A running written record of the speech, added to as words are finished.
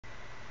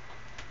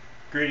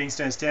Greetings,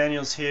 Dennis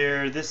Daniels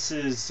here. This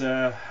is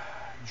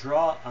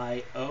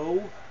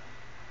Draw.io.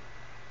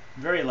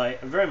 Very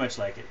much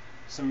like it.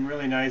 Some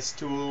really nice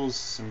tools,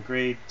 some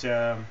great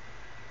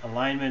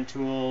alignment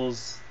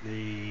tools.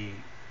 The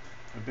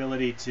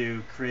ability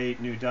to create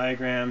new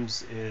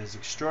diagrams is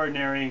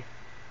extraordinary.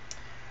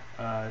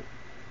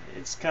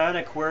 It's kind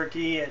of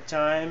quirky at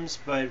times,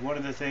 but one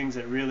of the things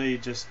that really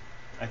just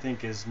I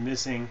think is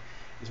missing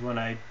is when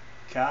I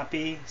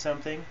copy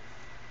something.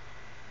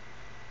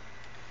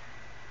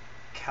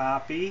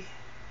 Copy,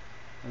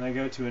 and I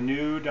go to a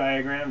new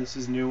diagram. This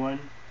is a new one.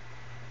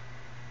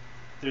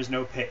 There's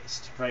no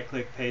paste. Right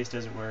click, paste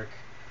doesn't work,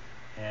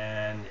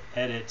 and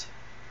edit.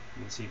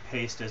 You can see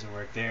paste doesn't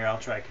work there. I'll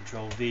try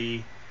Control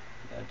V.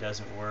 That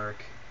doesn't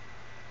work.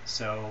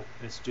 So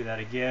let's do that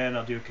again.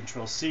 I'll do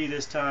Control C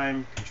this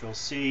time. Control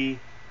C.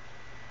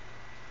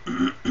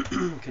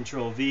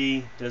 Control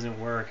V doesn't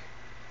work,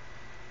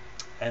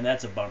 and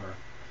that's a bummer.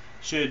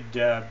 Should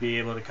be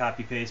able to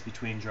copy paste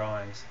between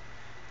drawings.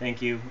 Thank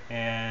you,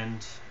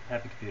 and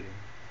happy computing.